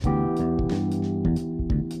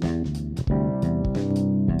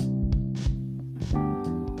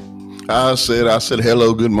I said,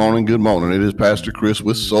 hello, good morning, good morning. It is Pastor Chris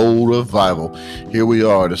with Soul Revival. Here we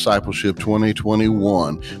are, Discipleship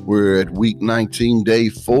 2021. We're at week 19, day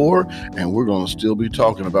 4, and we're going to still be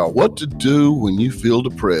talking about what to do when you feel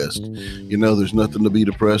depressed. You know, there's nothing to be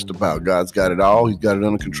depressed about. God's got it all. He's got it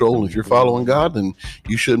under control. And if you're following God, then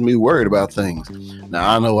you shouldn't be worried about things.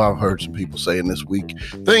 Now, I know I've heard some people saying this week,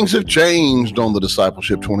 things have changed on the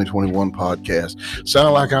Discipleship 2021 podcast.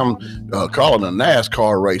 Sound like I'm calling a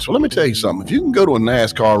NASCAR race. Well, let me tell you something. If you can go to a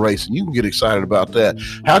NASCAR race and you can get excited about that,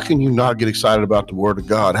 how can you not get excited about the Word of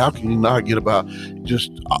God? How can you not get about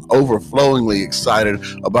just overflowingly excited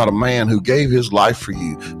about a man who gave his life for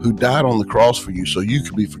you, who died on the cross for you so you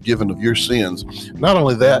could be forgiven of your sins? Not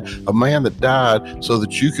only that, a man that died so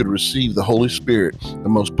that you could receive the Holy Spirit, the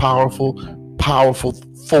most powerful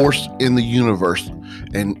force in the universe.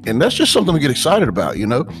 And that's just something to get excited about, you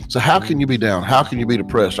know? So how can you be down? How can you be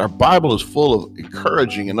depressed? Our Bible is full of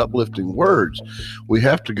encouraging and uplifting words. We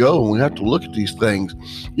have to go and we have to look at these things.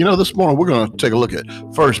 You know, this morning we're going to take a look at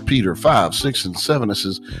 1 Peter 5, 6, and 7. It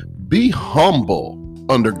says, be humble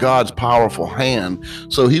under God's powerful hand,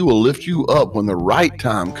 so he will lift you up when the right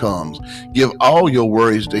time comes. Give all your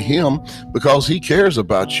worries to him because he cares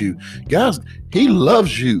about you. Guys, he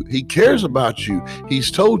loves you. He cares about you.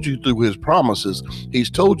 He's told you through his promises. He's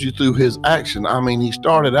told you through his action. I mean, he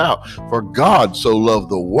started out, for God so loved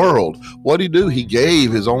the world. What did he do? He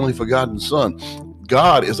gave his only begotten son.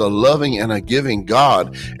 God is a loving and a giving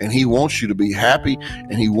God, and he wants you to be happy,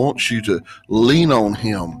 and he wants you to lean on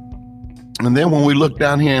him. And then when we look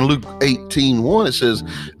down here in Luke 18:1, it says,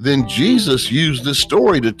 then Jesus used this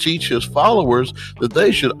story to teach his followers that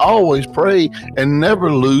they should always pray and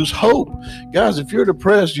never lose hope. Guys, if you're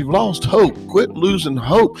depressed, you've lost hope. Quit losing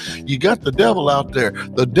hope. You got the devil out there.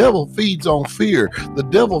 The devil feeds on fear. The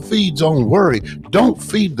devil feeds on worry. Don't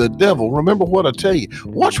feed the devil. Remember what I tell you.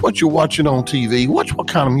 Watch what you're watching on TV. Watch what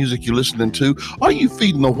kind of music you're listening to. Are you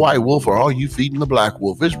feeding the white wolf or are you feeding the black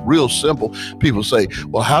wolf? It's real simple. People say,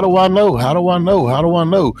 well, how do I know? How do I know? How do I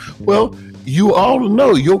know? Well, you ought to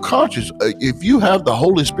know. Your conscience, if you have the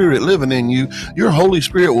Holy Spirit living in you, your Holy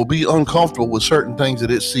Spirit will be uncomfortable with certain things that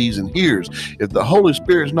it sees and hears. If the Holy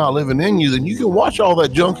Spirit's not living in you, then you can watch all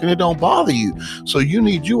that junk and it don't bother you. So you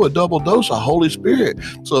need you a double dose of Holy Spirit.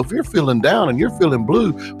 So if you're feeling down and you're feeling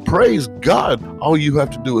blue, praise God. All you have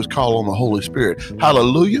to do is call on the Holy Spirit.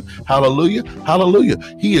 Hallelujah, hallelujah, hallelujah.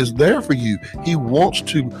 He is there for you. He wants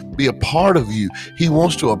to be a part of you. He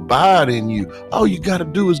wants to abide in you. All you got to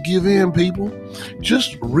do is give in, people.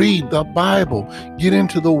 Just read the Bible, get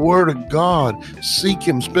into the Word of God, seek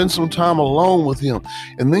him, spend some time alone with him,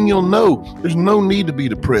 and then you'll know there's no need to be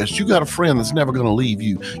depressed. You got a friend that's never going to leave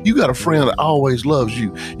you. You got a friend that always loves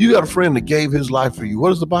you. You got a friend that gave his life for you. What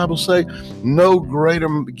does the Bible say? No greater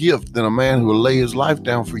gift than a man who will lay his life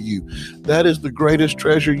down for you. That is the greatest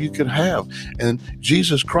treasure you could have. And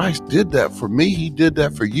Jesus Christ did that for me. He did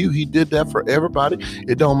that for you. He did that for everybody.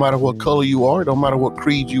 It don't matter what color you are. It don't matter what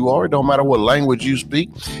creed you are. It don't matter what language you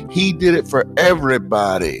speak. He did it for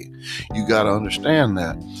everybody. You got to understand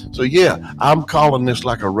that. So yeah, I'm calling this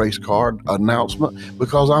like a race car announcement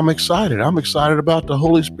because I'm excited. I'm excited about the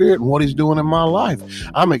Holy Spirit and what he's doing in my life.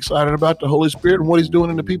 I'm excited about the Holy Spirit and what he's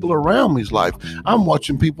doing in the people around me's life. I'm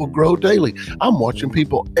watching people grow daily. I'm watching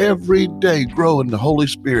people every day grow in the Holy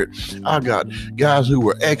Spirit. I got guys who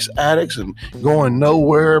were ex-addicts and going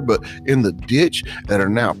nowhere but in the ditch that are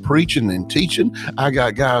now preaching and teaching. I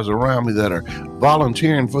got guys around me that are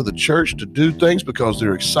volunteering for the church to do things because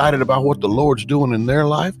they're excited about what the Lord's doing in their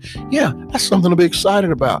life. Yeah, that's something to be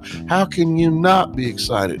excited about. How can you not be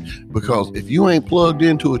excited? Because if you ain't plugged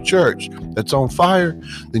into a church that's on fire,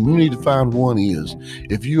 then you need to find one is.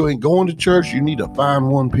 If you ain't going to church, you need to find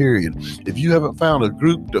one, period. If you haven't found a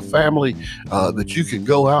group, a family that you can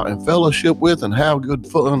go out and fellowship with and have good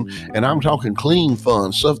fun, and I'm talking clean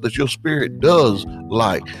fun, stuff that your spirit does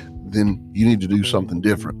like, then you need to do something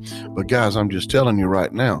different. But guys, I'm just telling you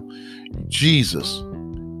right now, Jesus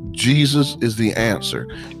is the answer.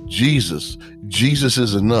 Jesus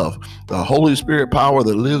is enough. The Holy Spirit power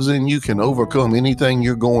that lives in you can overcome anything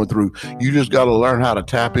you're going through. You just got to learn how to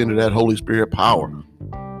tap into that Holy Spirit power.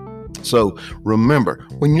 So remember,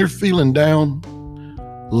 when you're feeling down,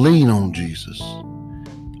 lean on Jesus.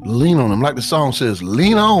 Lean on him. Like the song says,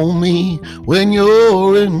 lean on me when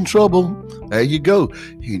you're in trouble. There you go.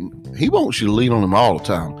 He wants you to lean on him all the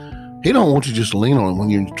time. He don't want you just to lean on him when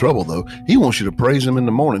you're in trouble, though. He wants you to praise him in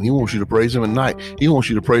the morning. He wants you to praise him at night. He wants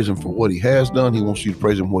you to praise him for what he has done. He wants you to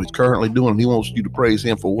praise him for what he's currently doing. He wants you to praise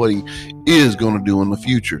him for what he is going to do in the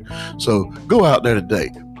future. So go out there today.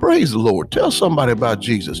 Praise the Lord. Tell somebody about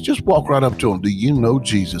Jesus. Just walk right up to them. Do you know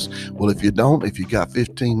Jesus? Well, if you don't, if you got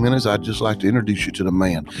 15 minutes, I'd just like to introduce you to the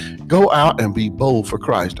man. Go out and be bold for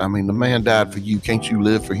Christ. I mean, the man died for you. Can't you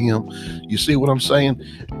live for him? You see what I'm saying?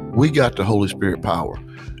 We got the Holy Spirit power.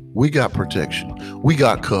 We got protection. We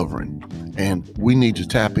got covering. And we need to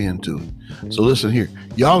tap into it. So listen here.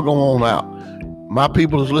 Y'all go on out. My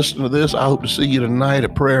people that's listening to this, I hope to see you tonight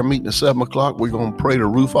at prayer meeting at 7 o'clock. We're going to pray the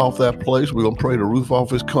roof off that place. We're going to pray the roof off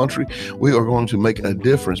this country. We are going to make a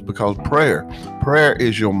difference because prayer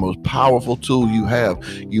is your most powerful tool you have.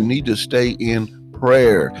 You need to stay in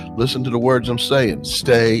prayer. Listen to the words I'm saying.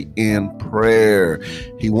 Stay in prayer.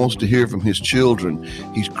 He wants to hear from his children.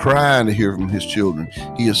 He's crying to hear from his children.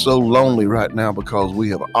 He is so lonely right now because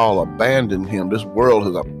we have all abandoned him. This world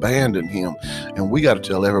has abandoned him, and we got to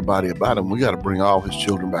tell everybody about him. We got to bring all his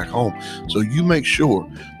children back home. So you make sure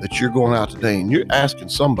that you're going out today and you're asking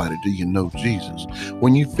somebody, do you know Jesus?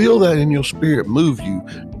 When you feel that in your spirit move you,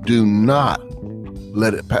 do not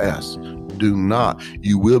let it pass. Do not.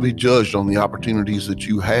 You will be judged on the opportunities that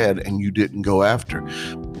you had and you didn't go after.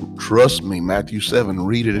 Trust me, Matthew 7,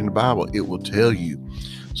 read it in the Bible. It will tell you.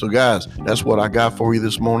 So guys, that's what I got for you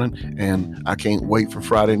this morning, and I can't wait for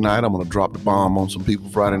Friday night. I'm going to drop the bomb on some people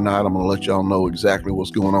Friday night. I'm going to let y'all know exactly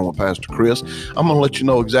what's going on with Pastor Chris. I'm going to let you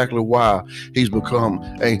know exactly why he's become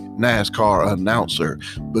a NASCAR announcer,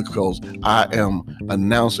 because I am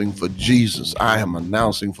announcing for Jesus. I am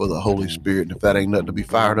announcing for the Holy Spirit, and if that ain't nothing to be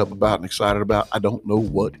fired up about and excited about, I don't know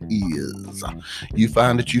what is. You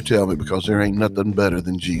find it, you tell me, because there ain't nothing better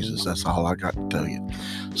than Jesus. That's all I got to tell you.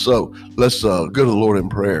 So let's go to the Lord in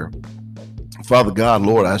prayer. Father God,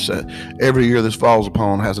 Lord, I said every year this falls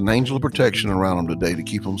upon has an angel of protection around them today to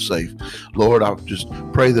keep them safe. Lord, I just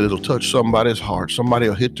pray that it'll touch somebody's heart. Somebody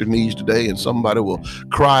will hit their knees today and somebody will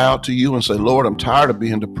cry out to you and say, Lord, I'm tired of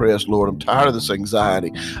being depressed. Lord, I'm tired of this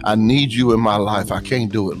anxiety. I need you in my life. I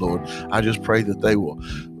can't do it, Lord. I just pray that they will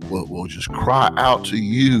just cry out to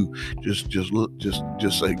you. Just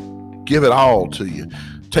say, give it all to you.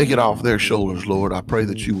 Take it off their shoulders, Lord. I pray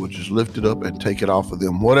that you will just lift it up and take it off of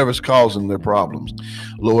them, whatever's causing their problems.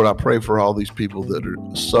 Lord, I pray for all these people that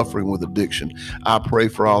are suffering with addiction. I pray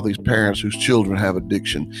for all these parents whose children have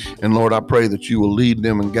addiction. And Lord, I pray that you will lead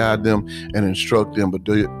them and guide them and instruct them, but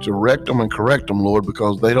direct them and correct them, Lord,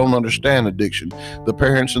 because they don't understand addiction. The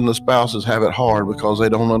parents and the spouses have it hard because they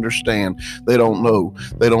don't understand. They don't know.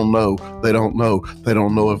 They don't know. They don't know. They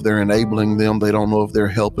don't know if they're enabling them. They don't know if they're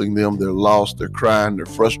helping them. They're lost. They're crying. They're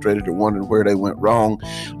frustrated. They're wondering where they went wrong.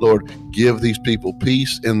 Lord, give these people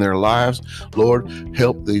peace in their lives. Lord,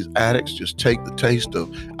 help these addicts just take the taste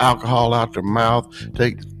of alcohol out their mouth,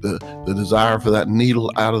 take the desire for that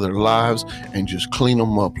needle out of their lives, and just clean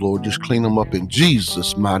them up, Lord. Just clean them up in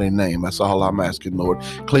Jesus' mighty name. That's all I'm asking, Lord.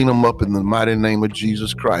 Clean them up in the mighty name of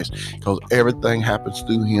Jesus Christ, because everything happens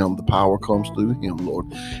through him. The power comes through him, Lord.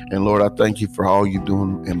 And Lord, I thank you for all you're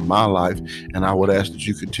doing in my life, and I would ask that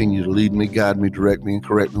you continue to lead me, guide me, direct me, and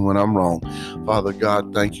correct me when I'm wrong. Father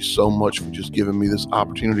God, thank you so much for just giving me this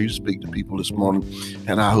opportunity to speak to people this morning,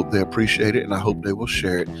 and I hope they appreciate it, and I hope they will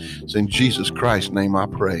share it. It's in Jesus Christ's name I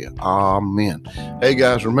pray. Amen. Hey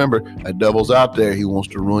guys, remember, that devil's out there. He wants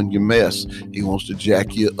to ruin your mess. He wants to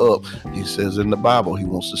jack you up. He says in the Bible, he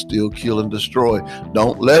wants to steal, kill, and destroy.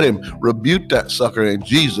 Don't let him. Rebuke that sucker in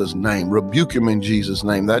Jesus' name. Rebuke him in Jesus'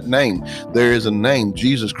 name. That name, there is a name,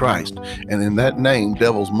 Jesus Christ, and in that name,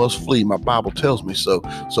 devils must flee. My Bible tells me so,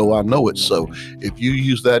 so I know it's so. If you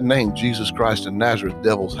use that name, Jesus Christ in Nazareth,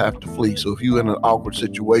 devils have to flee. So if you're in an awkward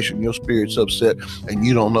situation, your spirit's upset, and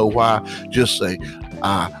you don't know why, just say,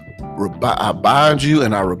 I bind you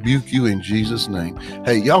and I rebuke you in Jesus' name.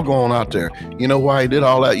 Hey, y'all go on out there. You know why he did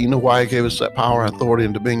all that? You know why he gave us that power, authority,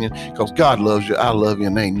 and dominion? Because God loves you. I love you,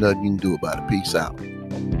 and ain't nothing you can do about it. Peace out.